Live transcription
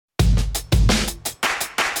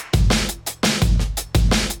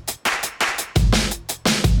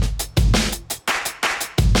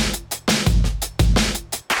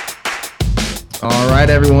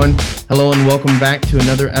everyone. Hello and welcome back to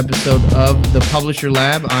another episode of the Publisher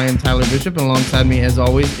Lab. I am Tyler Bishop, and alongside me, as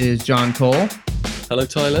always, is John Cole. Hello,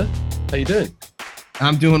 Tyler. How you doing?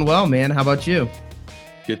 I'm doing well, man. How about you?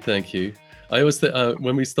 Good, thank you. I always think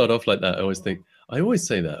when we start off like that, I always say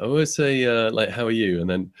that. I always say like, "How are you?" And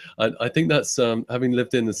then I think that's having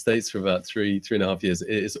lived in the States for about three and a half years. It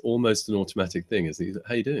is almost an automatic thing. Is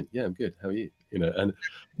how you doing? Yeah, I'm good. How are you? You know, and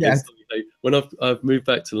Yeah. when I've moved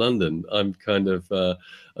back to London, I'm kind of a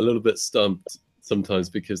little bit stumped sometimes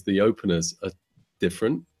because the openers are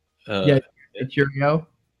different. Cheerio.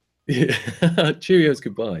 Yeah. Cheerios,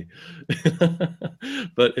 goodbye.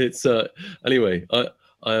 But it's anyway.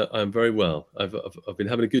 I'm very well. I've been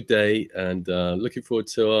having a good day and looking forward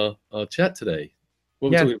to our chat today.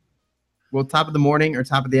 What we're talking about? Well, top of the morning or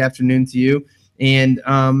top of the afternoon to you. And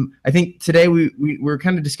I think today we're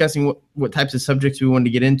kind of discussing what types of subjects we wanted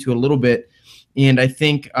to get into a little bit. And I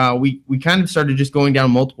think we kind of started just going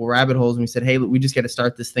down multiple rabbit holes, and we said, hey, we just got to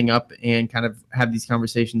start this thing up and kind of have these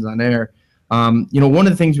conversations on air. One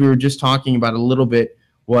of the things we were just talking about a little bit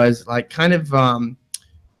was like kind of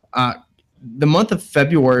the month of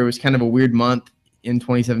February was kind of a weird month in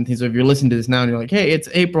 2017. So if you're listening to this now and you're like, hey, it's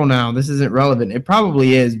April now, this isn't relevant. It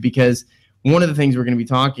probably is, because one of the things we're going to be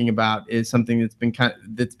talking about is something that's been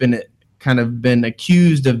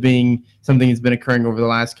accused of being something that's been occurring over the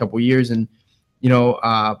last couple of years. And,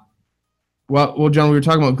 well, John, we were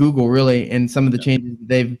talking about Google really, and some of the changes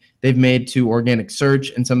they've made to organic search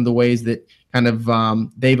and some of the ways that kind of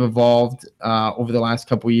they've evolved over the last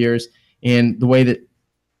couple of years, and the way that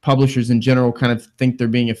publishers in general kind of think they're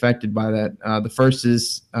being affected by that. The first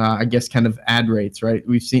is, I guess, kind of ad rates, right?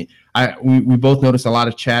 We both noticed a lot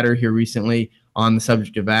of chatter here recently on the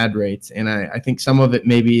subject of ad rates, and I think some of it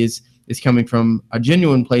maybe is coming from a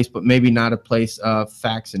genuine place, but maybe not a place of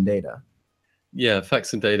facts and data. Yeah,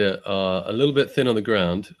 facts and data are a little bit thin on the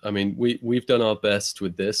ground. I mean, we've done our best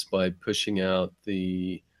with this by pushing out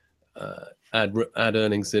the ad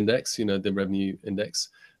earnings index, the revenue index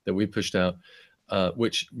that we pushed out,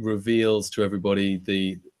 which reveals to everybody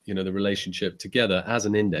the relationship together as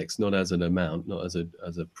an index, not as an amount, not as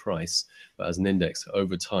a price, but as an index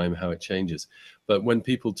over time, how it changes. But when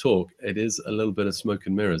people talk, it is a little bit of smoke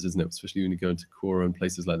and mirrors, isn't it? Especially when you go into Quora and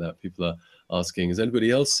places like that, people are asking, is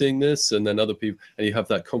anybody else seeing this? And then other people, and you have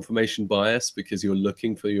that confirmation bias because you're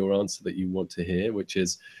looking for your answer that you want to hear, which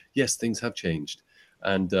is, yes, things have changed.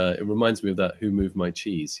 And it reminds me of that "Who Moved My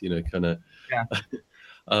Cheese?" kind of. Yeah.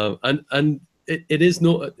 And it is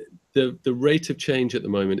not, the rate of change at the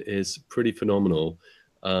moment is pretty phenomenal.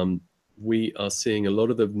 We are seeing a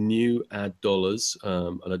lot of the new ad dollars,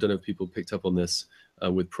 and I don't know if people picked up on this,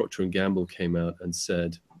 with Procter & Gamble came out and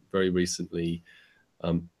said very recently,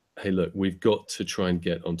 hey, look, we've got to try and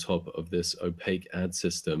get on top of this opaque ad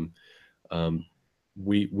system.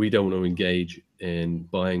 We don't want to engage in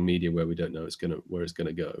buying media where we don't know where it's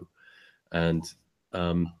gonna go. And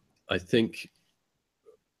I think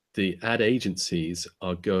the ad agencies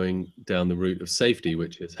are going down the route of safety,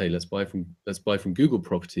 which is, hey, let's buy from Google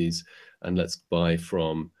properties and let's buy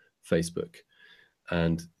from Facebook.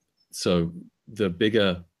 And so the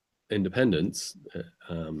bigger independents,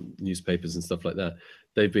 newspapers and stuff like that,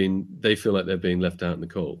 they feel like they're being left out in the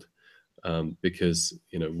cold, because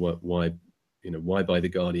why buy the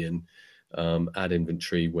Guardian ad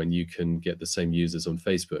inventory when you can get the same users on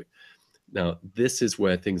Facebook? Now, this is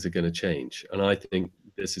where things are going to change, and I think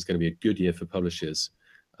this is going to be a good year for publishers,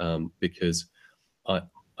 because I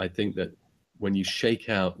think that when you shake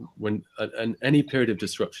out, and any period of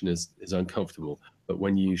disruption is uncomfortable, but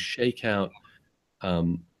when you shake out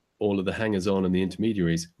all of the hangers-on and the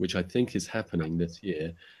intermediaries, which I think is happening this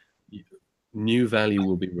year, new value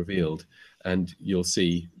will be revealed, and you'll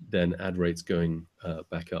see then ad rates going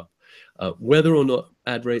back up. Whether or not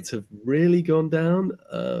ad rates have really gone down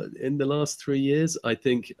in the last 3 years, I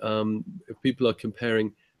think if people are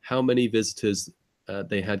comparing how many visitors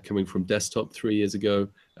they had coming from desktop 3 years ago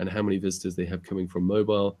and how many visitors they have coming from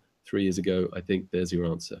mobile 3 years ago, I think there's your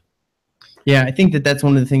answer. Yeah, I think that's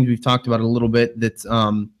one of the things we've talked about a little bit that's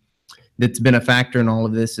been a factor in all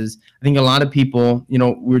of this. Is I think a lot of people, we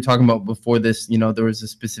were talking about before this, there was a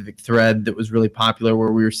specific thread that was really popular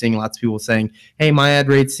where we were seeing lots of people saying, hey, my ad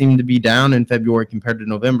rates seem to be down in February compared to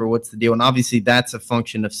November. What's the deal? And obviously that's a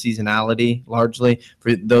function of seasonality largely.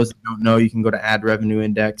 For those that don't know, you can go to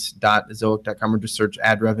adrevenueindex.zoic.com or just search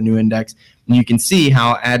ad revenue index, and you can see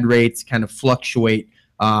how ad rates kind of fluctuate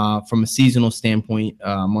from a seasonal standpoint,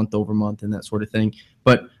 month over month and that sort of thing.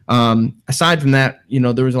 But aside from that,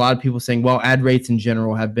 there was a lot of people saying, well, ad rates in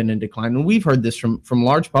general have been in decline. And we've heard this from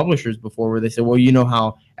large publishers before, where they say, well,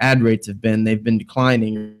 how ad rates have been. They've been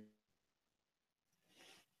declining.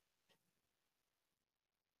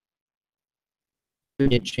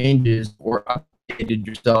 significant changes or updated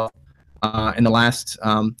yourself in the last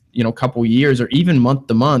couple years or even month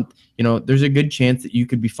to month, there's a good chance that you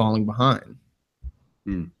could be falling behind.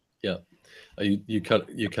 Yeah. You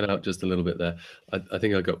cut out just a little bit there. I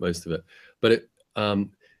think I got most of it. But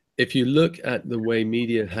if you look at the way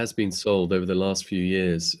media has been sold over the last few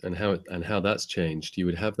years and how that's changed, you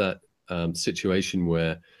would have that situation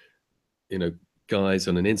where guys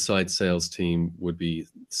on an inside sales team would be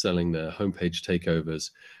selling their homepage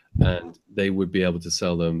takeovers, and they would be able to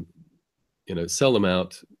sell them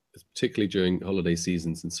out, particularly during holiday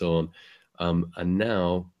seasons and so on. And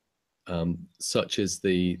now, such as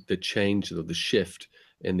the change or the shift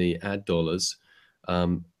in the ad dollars,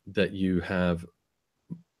 that you have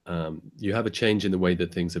a change in the way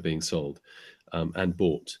that things are being sold and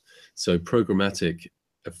bought. So programmatic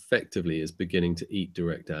effectively is beginning to eat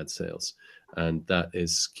direct ad sales, and that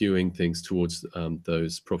is skewing things towards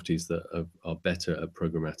those properties that are better at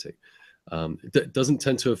programmatic. It doesn't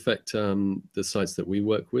tend to affect the sites that we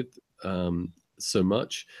work with so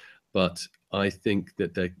much, but I think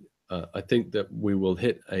that we will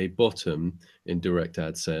hit a bottom in direct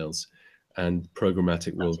ad sales, and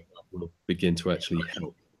programmatic will begin to actually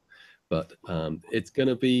help. But it's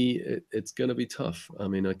gonna be tough. I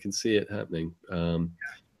mean, I can see it happening.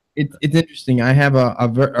 It's interesting. I have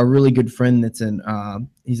a really good friend that's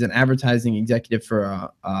he's an advertising executive for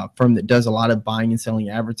a firm that does a lot of buying and selling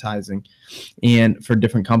advertising, and for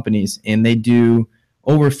different companies, and they do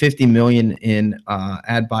over 50 million in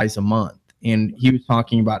ad buys a month. And he was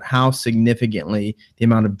talking about how significantly the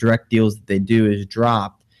amount of direct deals that they do is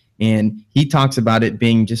dropped. And he talks about it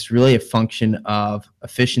being just really a function of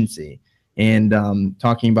efficiency, and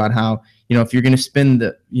talking about how, if you're going to spend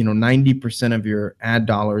the 90% of your ad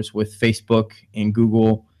dollars with Facebook and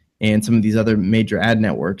Google and some of these other major ad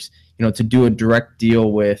networks, to do a direct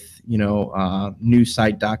deal with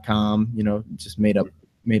newsite.com, just made up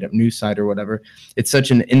news site or whatever, it's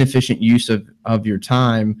such an inefficient use of your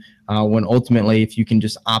time, when ultimately, if you can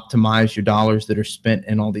just optimize your dollars that are spent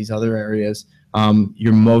in all these other areas,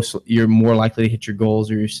 you're more likely to hit your goals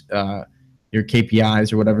or your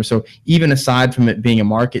KPIs or whatever. So even aside from it being a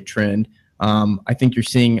market trend, I think you're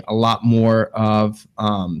seeing a lot more of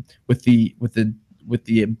with the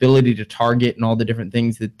ability to target and all the different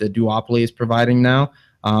things that the duopoly is providing now.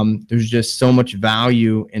 There's just so much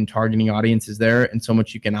value in targeting audiences there, and so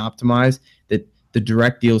much you can optimize, that the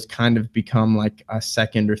direct deals kind of become like a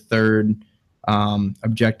second or third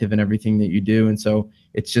objective in everything that you do. And so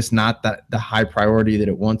it's just not the high priority that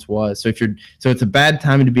it once was. So it's a bad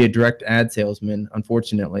time to be a direct ad salesman,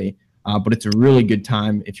 unfortunately, but it's a really good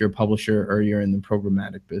time if you're a publisher or you're in the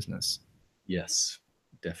programmatic business. Yes,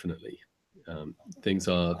 definitely. Things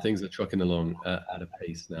are trucking along at a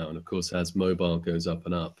pace now, and of course, as mobile goes up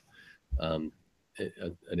and up,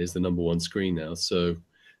 it is the number one screen now. So,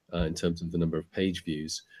 in terms of the number of page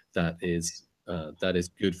views, that is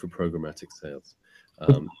good for programmatic sales.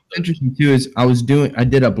 What's interesting too is I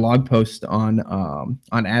did a blog post on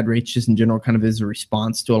ad rates just in general, kind of as a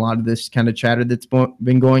response to a lot of this kind of chatter that's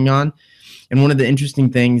been going on. And one of the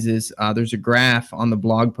interesting things is there's a graph on the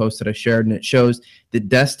blog post that I shared, and it shows the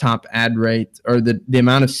desktop ad rate, or the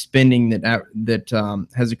amount of spending that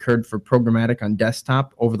has occurred for programmatic on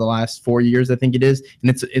desktop over the last 4 years, I think it is,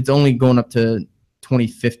 and it's only going up to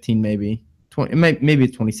 2015 maybe. Maybe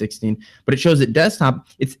it's 2016, but it shows that desktop,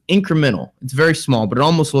 it's incremental. It's very small, but it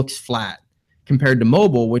almost looks flat compared to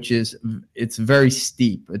mobile, which it's very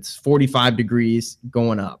steep. It's 45 degrees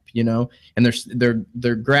going up, and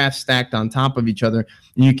they're graphs stacked on top of each other.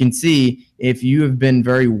 And you can see if you have been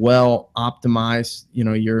very well optimized,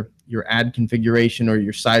 your ad configuration or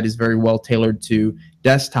your site is very well tailored to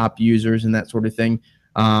desktop users and that sort of thing.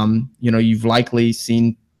 You've likely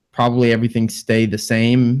seen probably everything stay the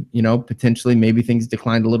same, potentially maybe things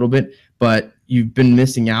declined a little bit, but you've been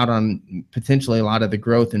missing out on potentially a lot of the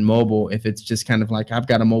growth in mobile if it's just kind of like, I've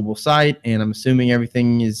got a mobile site and I'm assuming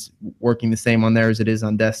everything is working the same on there as it is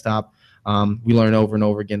on desktop. We learn over and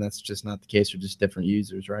over again that's just not the case. We're just different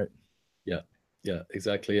users, right? Yeah,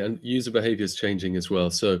 exactly. And user behavior is changing as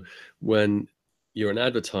well. So when you're an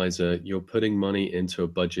advertiser, you're putting money into a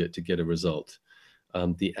budget to get a result.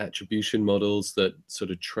 The attribution models that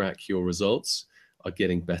sort of track your results are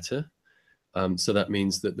getting better. So that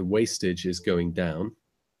means that the wastage is going down,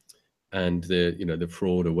 and the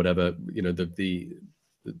fraud or whatever, the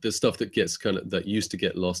stuff that used to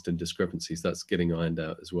get lost in discrepancies, that's getting ironed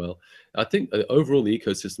out as well. I think overall the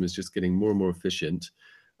ecosystem is just getting more and more efficient.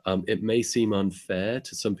 It may seem unfair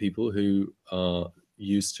to some people who are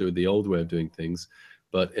used to the old way of doing things,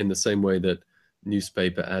 but in the same way that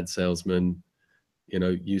newspaper ad salesmen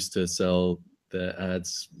used to sell their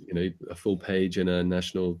ads, a full page in a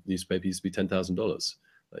national newspaper used to be $10,000.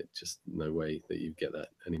 Like, just no way that you get that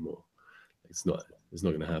anymore. It's not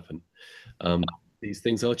going to happen. These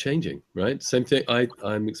things are changing, right? Same thing.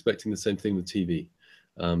 I'm expecting the same thing with TV.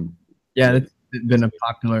 Yeah, it's been a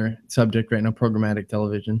popular subject right now, programmatic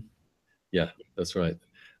television. Yeah, that's right.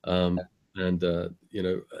 And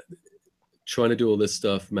trying to do all this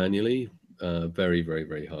stuff manually, very, very,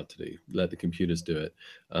 very hard to do. Let the computers do it.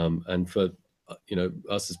 And for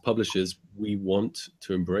us as publishers, we want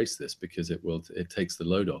to embrace this because it takes the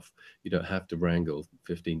load off. You don't have to wrangle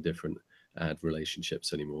 15 different ad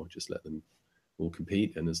relationships anymore. Just let them all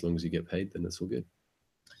compete, and as long as you get paid, then that's all good.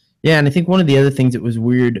 Yeah, and I think one of the other things that was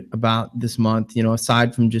weird about this month,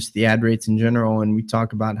 aside from just the ad rates in general, and we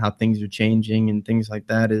talk about how things are changing and things like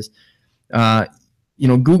that, is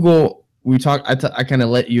Google. I kind of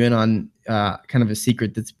let you in on kind of a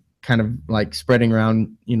secret that's kind of like spreading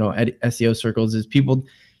around at SEO circles, is people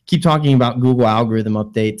keep talking about Google algorithm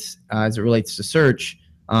updates as it relates to search,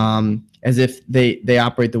 as if they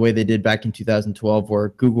operate the way they did back in 2012, where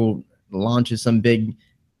Google launches some big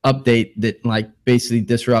update that like basically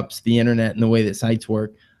disrupts the internet and the way that sites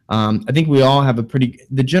work. I think we all have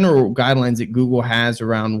the general guidelines that Google has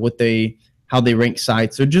around how they rank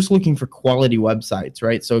sites. They're just looking for quality websites,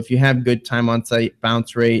 right? So if you have good time on site,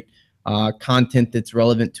 bounce rate, content that's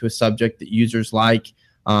relevant to a subject that users like,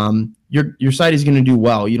 your site is going to do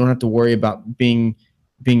well. You don't have to worry about being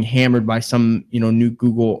hammered by some new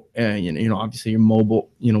Google. Obviously your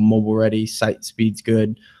mobile ready, site speed's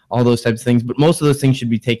good, all those types of things. But most of those things should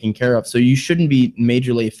be taken care of. So you shouldn't be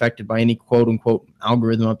majorly affected by any quote unquote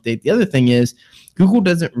algorithm update. The other thing is Google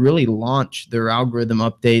doesn't really launch their algorithm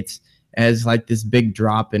updates as like this big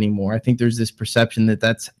drop anymore. I think there's this perception that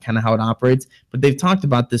that's kind of how it operates, but they've talked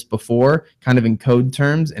about this before kind of in code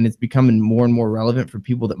terms, and it's becoming more and more relevant for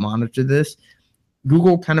people that monitor this.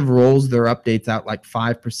 Google kind of rolls their updates out like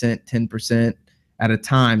 5%, 10% at a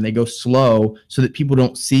time. They go slow so that people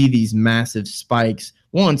don't see these massive spikes.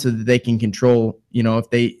 One, so that they can control, if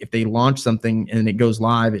they launch something and it goes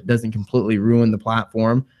live, it doesn't completely ruin the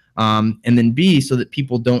platform. And then B, so that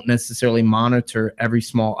people don't necessarily monitor every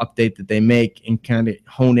small update that they make and kind of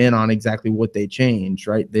hone in on exactly what they change,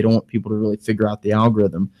 right? They don't want people to really figure out the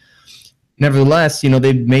algorithm. Nevertheless,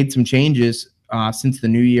 they've made some changes since the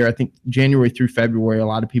new year. I think January through February, a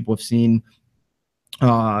lot of people have seen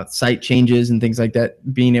site changes and things like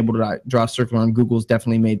that. Being able to draw a circle on Google's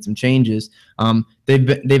definitely made some changes.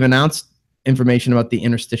 They've announced information about the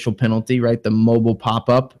interstitial penalty, right? The mobile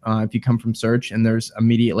pop-up. If you come from search and there's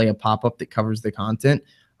immediately a pop-up that covers the content,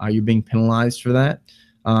 you're being penalized for that.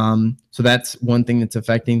 So that's one thing that's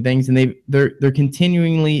affecting things, and they're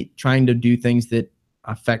continually trying to do things that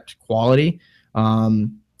affect quality.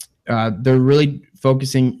 They're really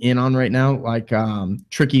focusing in on right now, like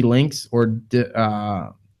tricky links or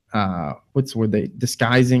what's the word, they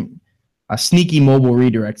disguising sneaky mobile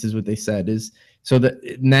redirects is what they said. Is so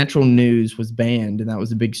that natural news was banned, and that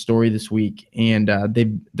was a big story this week. And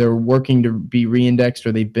they're working to be reindexed,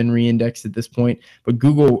 or they've been reindexed at this point. But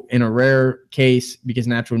Google, in a rare case, because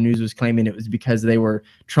natural news was claiming it was because they were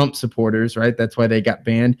Trump supporters, right? That's why they got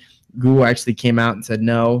banned. Google actually came out and said,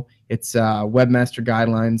 no, it's webmaster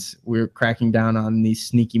guidelines. We're cracking down on these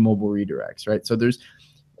sneaky mobile redirects, right? So there's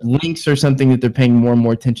links are something that they're paying more and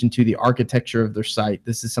more attention to, the architecture of their site.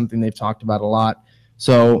 This is something they've talked about a lot.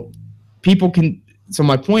 So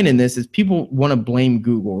my point in this is people want to blame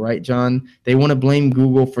Google, right, John? They want to blame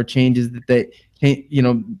Google for changes that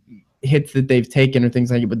hits that they've taken or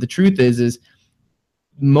things like it. But the truth is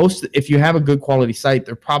if you have a good quality site,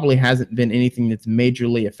 there probably hasn't been anything that's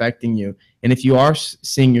majorly affecting you. And if you are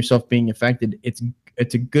seeing yourself being affected, it's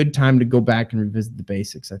a good time to go back and revisit the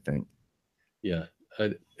basics, I think. Yeah.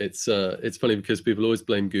 It's funny because people always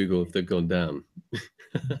blame Google if they've gone down.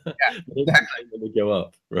 Yeah, exactly. When they go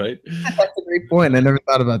up, right? That's a great point. I never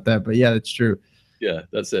thought about that, but yeah, that's true. Yeah,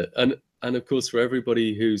 that's it. And of course, for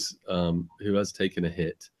everybody who has taken a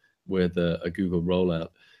hit with a Google rollout,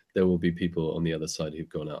 there will be people on the other side who've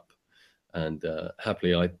gone up. And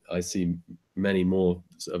happily, I see many more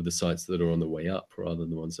of the sites that are on the way up rather than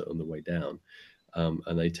the ones that are on the way down.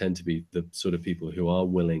 And they tend to be the sort of people who are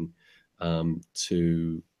willing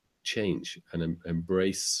to change and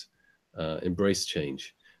embrace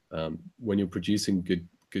change. When you're producing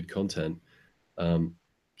good content,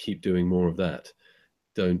 keep doing more of that.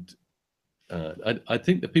 Don't. I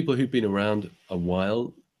think the people who've been around a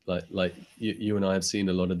while, like you and I have seen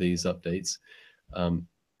a lot of these updates.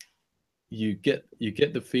 You get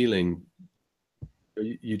the feeling.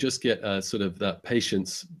 You just get sort of that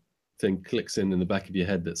patience thing clicks in the back of your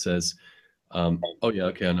head that says, Oh yeah,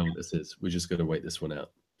 okay, I know what this is. We're just going to wait this one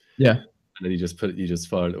out. Yeah. And then you just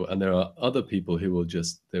fire it. And there are other people who will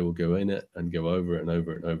they will go in it and go over it and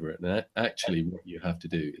over it and over it. And actually, what you have to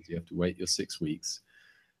do is you have to wait your 6 weeks,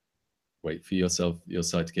 wait for your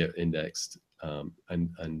site to get indexed,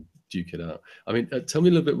 and duke it out. I mean, tell me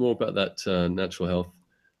a little bit more about that natural health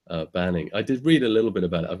banning. I did read a little bit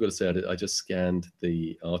about it. I've got to say, I just scanned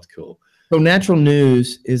the article. So Natural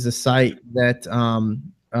News is a site that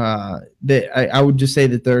I would just say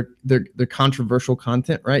that they're controversial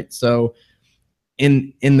content, right? So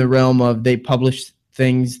in the realm of they publish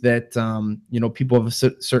things that people of a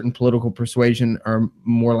certain political persuasion are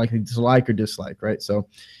more likely to like or dislike, right? So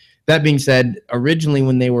that being said, originally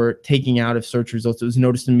when they were taking out of search results, it was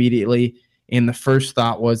noticed immediately. And the first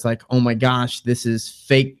thought was like, oh my gosh, this is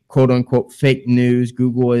fake, quote unquote, fake news.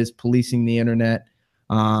 Google is policing the internet.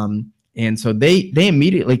 And so they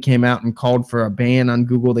immediately came out and called for a ban on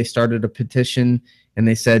Google. They started a petition and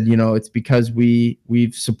they said, it's because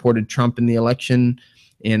we've supported Trump in the election,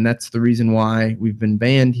 and that's the reason why we've been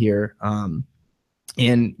banned here.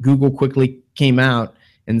 And Google quickly came out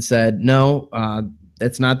and said, no,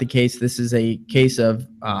 that's not the case. This is a case of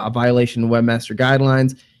a violation of webmaster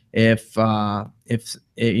guidelines. If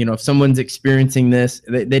someone's experiencing this,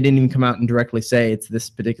 they didn't even come out and directly say it's this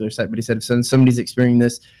particular site, but he said if somebody's experiencing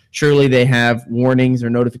this, surely they have warnings or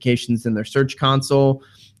notifications in their search console,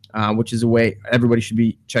 which is a way everybody should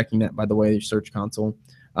be checking that, by the way, their search console,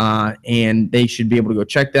 and they should be able to go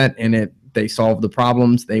check that. And if they solve the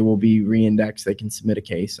problems, they will be re-indexed. They can submit a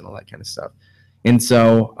case and all that kind of stuff. And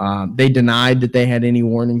so they denied that they had any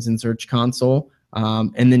warnings in Search Console.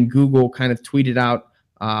 And then Google kind of tweeted out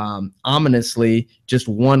ominously just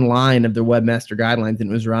one line of their webmaster guidelines, and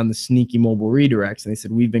it was around the sneaky mobile redirects. And they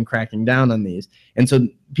said, we've been cracking down on these. And so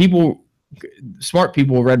smart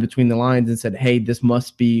people read between the lines and said, hey, this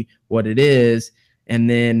must be what it is. And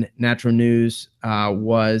then Natural News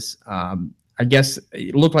was, I guess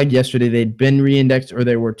it looked like yesterday they'd been re-indexed, or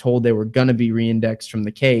they were told they were going to be re-indexed from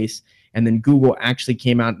the case. And then Google actually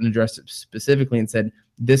came out and addressed it specifically and said,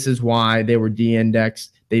 this is why they were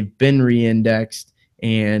de-indexed. They've been re-indexed.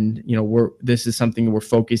 And, this is something we're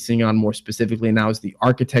focusing on more specifically now, is the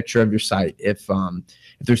architecture of your site. If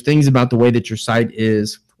there's things about the way that your site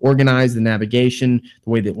is organized, the navigation, the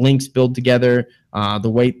way that links build together, the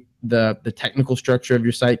way the technical structure of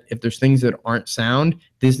your site, if there's things that aren't sound,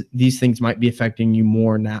 these things might be affecting you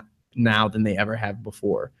more now than they ever have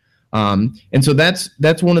before. And so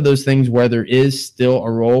that's one of those things where there is still a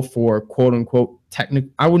role for quote unquote technical.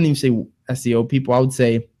 I wouldn't even say SEO people. I would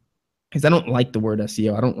say, because I don't like the word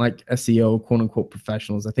SEO. I don't like SEO quote unquote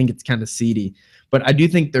professionals. I think it's kind of seedy. But I do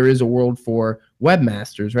think there is a world for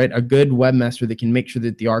webmasters, right? A good webmaster that can make sure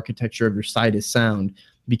that the architecture of your site is sound.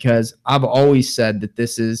 Because I've always said that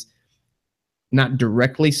this is not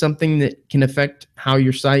directly something that can affect how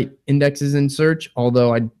your site indexes in search,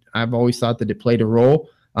 although I've always thought that it played a role.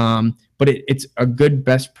 But it's a good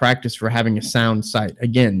best practice for having a sound site.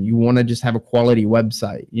 Again, you want to just have a quality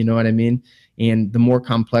website. You know what I mean? And the more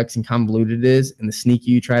complex and convoluted it is, and the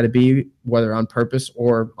sneaky you try to be, whether on purpose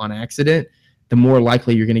or on accident, the more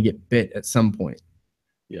likely you're going to get bit at some point.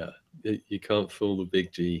 Yeah, you can't fool the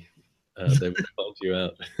big G. They will find you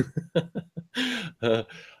out.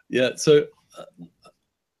 Yeah, so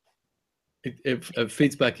it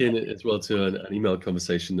feeds back in as well to an email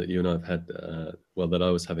conversation that you and I have had, that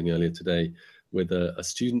I was having earlier today with a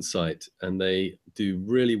student site, and they do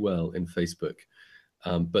really well in Facebook,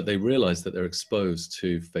 but they realize that they're exposed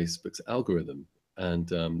to Facebook's algorithm.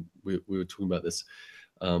 And we were talking about this,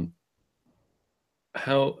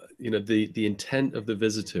 how the intent of the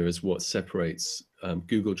visitor is what separates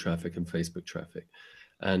Google traffic and Facebook traffic,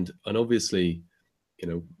 and obviously,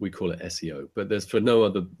 we call it SEO, but there's for no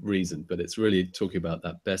other reason, but it's really talking about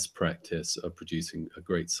that best practice of producing a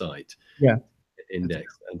great site, Yeah,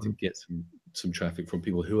 index, and to get some traffic from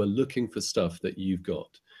people who are looking for stuff that you've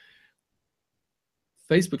got.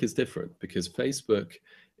 Facebook is different because Facebook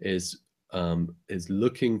is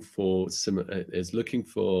looking for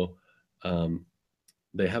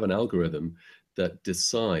they have an algorithm that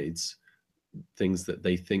decides things that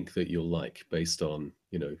they think that you'll like based on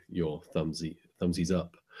your thumbsies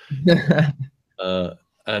up,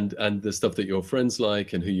 and the stuff that your friends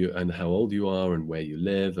like, and and how old you are, and where you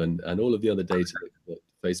live, and all of the other data that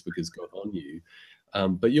Facebook has got on you.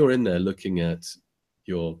 But you're in there looking at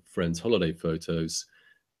your friends' holiday photos,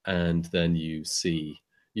 and then you see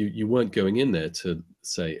you weren't going in there to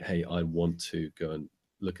say, hey, I want to go and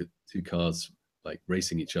look at two cars like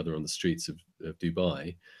racing each other on the streets of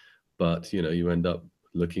Dubai, but you end up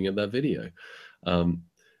looking at that video.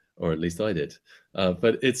 or at least I did.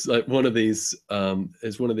 But it's like one of these.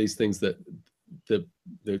 It's one of these things that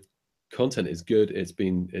the content is good. It's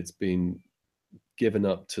been given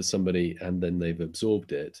up to somebody, and then they've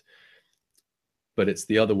absorbed it. But it's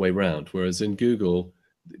the other way around. Whereas in Google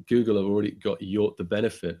have already got the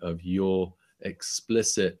benefit of your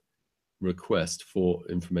explicit request for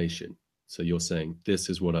information. So you're saying, this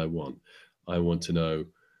is what I want. I want to know,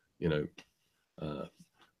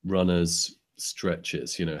 runners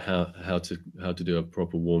stretches, how to do a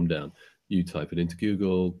proper warm down. You type it into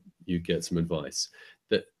Google, you get some advice.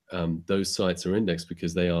 That those sites are indexed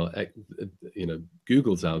because they are,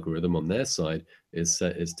 Google's algorithm on their side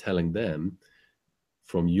is telling them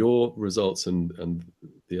from your results and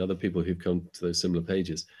the other people who've come to those similar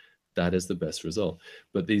pages, that is the best result.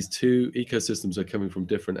 But these two ecosystems are coming from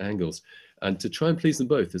different angles, and to try and please them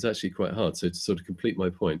both is actually quite hard. So to sort of complete my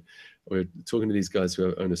point, we're talking to these guys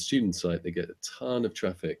who own a student site. They get a ton of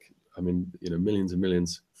traffic. I mean, millions and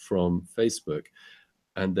millions from Facebook,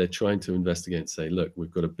 and they're trying to investigate and say, look,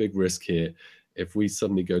 we've got a big risk here. If we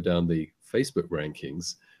suddenly go down the Facebook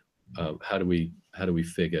rankings, how do we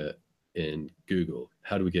figure in Google?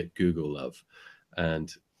 How do we get Google love?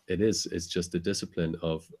 And it's just a discipline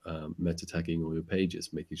of meta tagging all your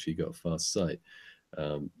pages, making sure you got a fast site,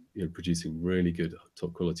 producing really good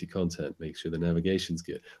top quality content, make sure the navigation's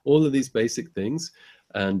good, all of these basic things.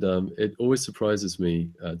 And it always surprises me,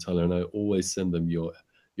 Tyler, and I always send them your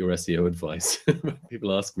SEO advice.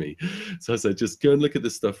 People ask me, so I said, just go and look at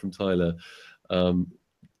this stuff from Tyler,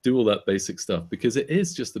 do all that basic stuff, because it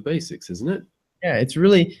is just the basics, isn't it? Yeah, it's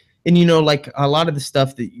really, and like a lot of the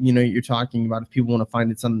stuff that you're talking about, if people want to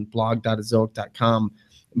find, it's on blog.azoic.com.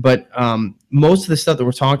 But most of the stuff that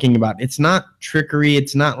we're talking about, it's not trickery.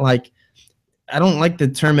 It's not like, I don't like the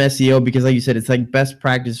term SEO because, like you said, it's like best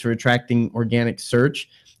practice for attracting organic search.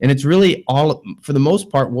 And it's really all, for the most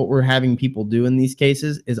part, what we're having people do in these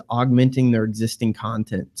cases is augmenting their existing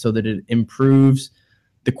content so that it improves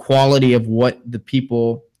the quality of what the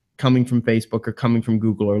people coming from Facebook or coming from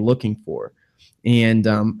Google are looking for. And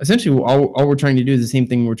essentially, all we're trying to do is the same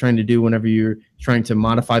thing we're trying to do whenever you're trying to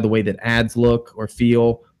modify the way that ads look or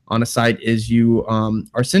feel on a site, is you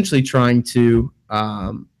are essentially trying to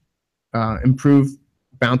improve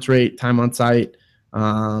bounce rate, time on site,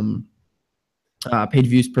 page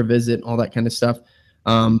views per visit, all that kind of stuff.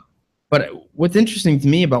 But what's interesting to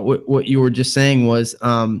me about what you were just saying was,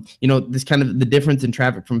 this kind of the difference in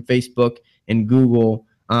traffic from Facebook and Google.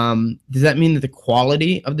 Does that mean that the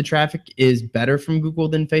quality of the traffic is better from Google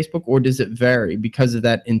than Facebook, or does it vary because of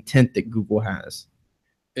that intent that Google has?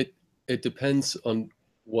 It depends on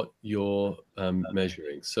what you're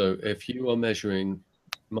measuring. So if you are measuring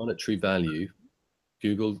monetary value,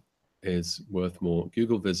 Google is worth more.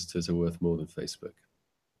 Google visitors are worth more than Facebook.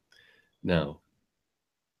 Now,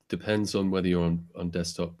 depends on whether you're on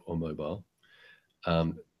desktop or mobile.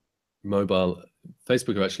 Mobile,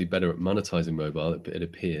 Facebook are actually better at monetizing mobile, it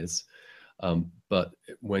appears. But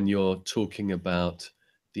when you're talking about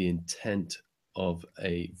the intent of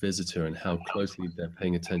a visitor and how closely they're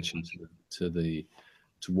paying attention to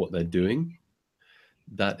what they're doing,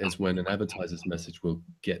 that is when an advertiser's message will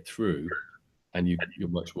get through, and you're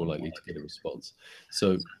much more likely to get a response.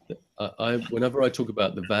 So whenever I talk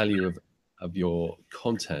about the value of your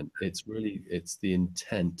content, it's the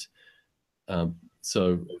intent.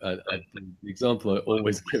 So the example I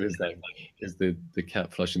always give is the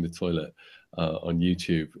cat flushing the toilet on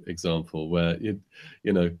YouTube example, where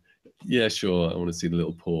yeah, sure, I want to see the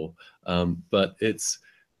little paw, but it's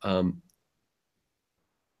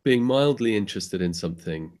being mildly interested in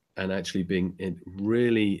something and actually being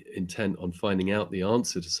really intent on finding out the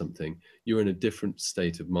answer to something. You're in a different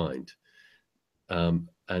state of mind,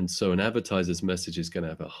 and so an advertiser's message is going to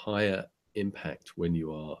have a higher impact when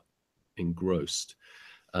you are engrossed,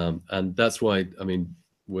 and that's why, I mean,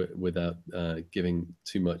 without giving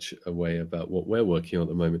too much away about what we're working on at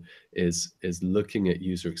the moment, is looking at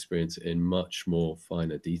user experience in much more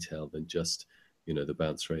finer detail than just the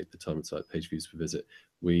bounce rate, the time on site, page views per visit.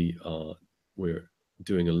 We're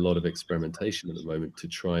doing a lot of experimentation at the moment to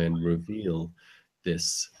try and reveal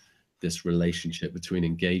this relationship between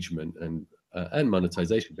engagement and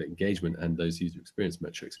monetization, but engagement and those user experience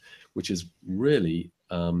metrics, which is really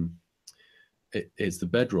it's the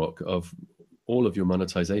bedrock of all of your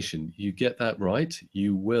monetization. You get that right,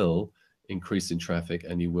 you will increase in traffic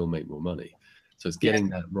and you will make more money. So it's getting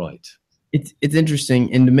that right. It's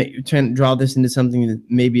interesting, and try and draw this into something that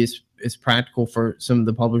maybe is practical for some of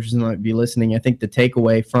the publishers that might be listening. I think the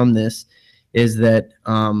takeaway from this is that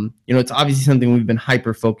it's obviously something we've been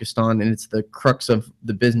hyper focused on, and it's the crux of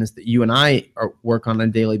the business that you and I work on a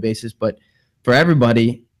daily basis. But for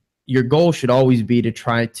everybody, your goal should always be to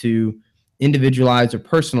try to individualize or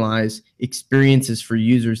personalize experiences for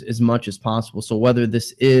users as much as possible. So whether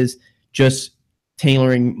this is just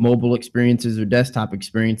tailoring mobile experiences or desktop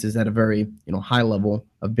experiences at a very high level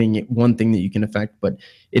of being one thing that you can affect, but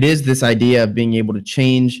it is this idea of being able to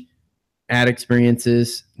change ad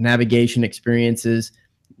experiences, navigation experiences,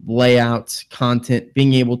 layouts, content,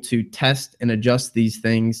 being able to test and adjust these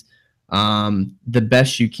things the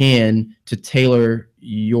best you can to tailor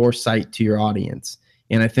your site to your audience.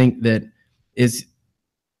 And I think that is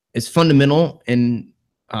as fundamental and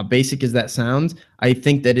basic as that sounds, I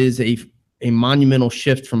think that is a monumental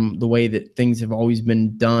shift from the way that things have always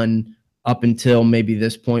been done up until maybe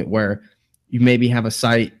this point, where you maybe have a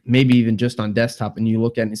site, maybe even just on desktop, and you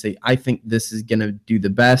look at it and say, I think this is going to do the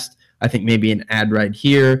best. I think maybe an ad right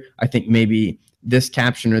here. I think maybe this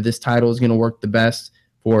caption or this title is going to work the best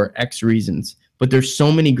for X reasons. But there's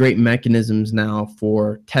so many great mechanisms now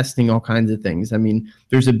for testing all kinds of things. I mean,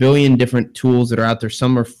 there's a billion different tools that are out there.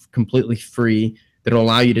 Some are completely free that will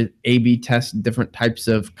allow you to A/B test different types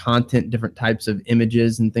of content, different types of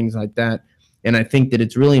images and things like that. And I think that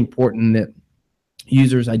it's really important that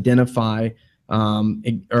users identify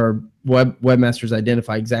or webmasters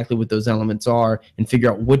identify exactly what those elements are and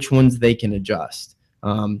figure out which ones they can adjust.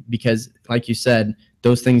 Because like you said,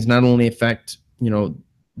 those things not only affect,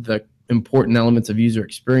 the important elements of user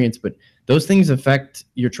experience, but those things affect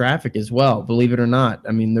your traffic as well, believe it or not.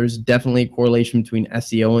 I mean, there's definitely a correlation between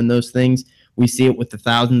SEO and those things. We see it with the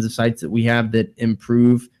thousands of sites that we have that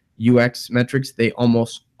improve UX metrics. They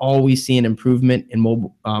almost always see an improvement in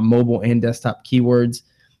mobile and desktop keywords.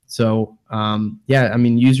 So yeah, I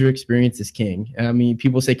mean, user experience is king. I mean,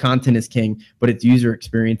 people say content is king, but it's user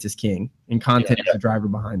experience is king, and content is the driver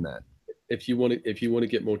behind that. If you want to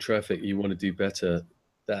get more traffic, you want to do better.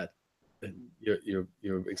 That you're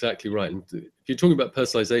exactly right. And if you're talking about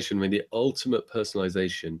personalization, I mean, the ultimate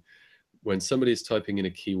personalization, when somebody is typing in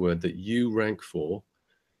a keyword that you rank for,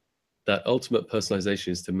 that ultimate personalization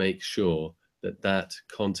is to make sure that that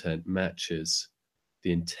content matches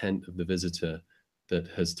the intent of the visitor that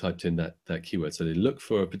has typed in that keyword. So they look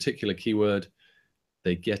for a particular keyword,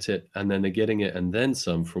 they get it, and then they're getting it and then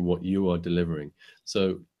some from what you are delivering.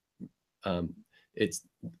 So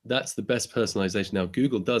that's the best personalization. Now,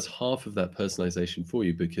 Google does half of that personalization for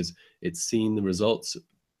you because it's seen the results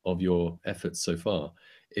of your efforts so far.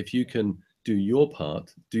 If you can do your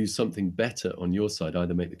part, do something better on your side,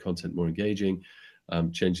 either make the content more engaging,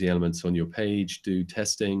 change the elements on your page, do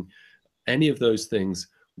testing, any of those things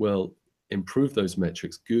will improve those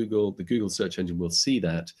metrics. The Google search engine will see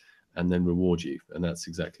that and then reward you. And that's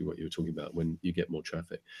exactly what you were talking about when you get more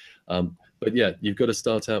traffic. But yeah, you've got to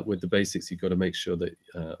start out with the basics. You've got to make sure that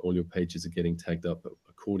all your pages are getting tagged up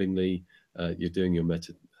accordingly. You're doing your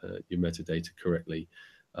metadata correctly,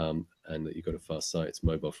 and that you've got a fast site, it's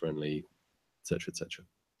mobile friendly, etc., etc.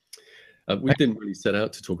 We didn't really set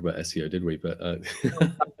out to talk about SEO, did we? But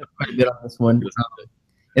quite a bit on this one.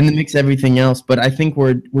 In the mix, everything else. But I think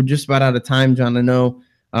we're just about out of time, John. I know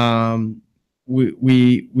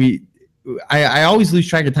I always lose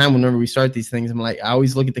track of time whenever we start these things. I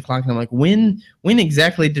always look at the clock and I'm like, when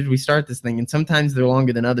exactly did we start this thing? And sometimes they're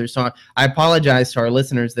longer than others. So I apologize to our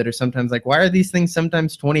listeners that are sometimes like, why are these things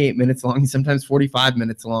sometimes 28 minutes long and sometimes 45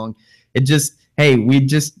 minutes long? It just, hey, we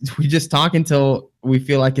just talk until we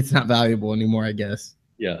feel like it's not valuable anymore, I guess.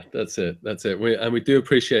 Yeah, that's it. We do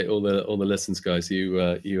appreciate all the lessons, guys. You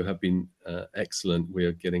have been excellent. We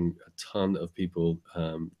are getting a ton of people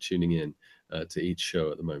tuning in to each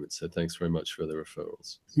show at the moment. So thanks very much for the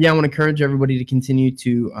referrals. Yeah, I want to encourage everybody to continue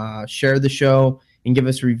to share the show and give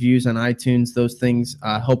us reviews on iTunes. Those things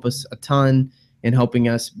help us a ton in helping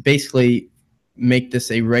us basically make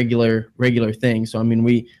this a regular thing. So I mean,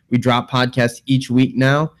 we drop podcasts each week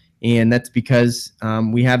now. And that's because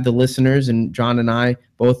we have the listeners, and John and I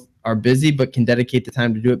both are busy, but can dedicate the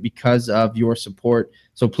time to do it because of your support.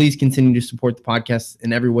 So please continue to support the podcast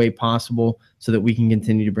in every way possible so that we can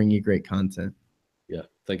continue to bring you great content. Yeah,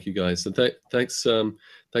 thank you, guys. And thanks,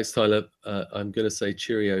 Tyler. I'm going to say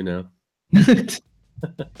cheerio now.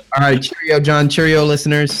 All right, cheerio, John. Cheerio,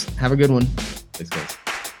 listeners. Have a good one. Thanks, guys.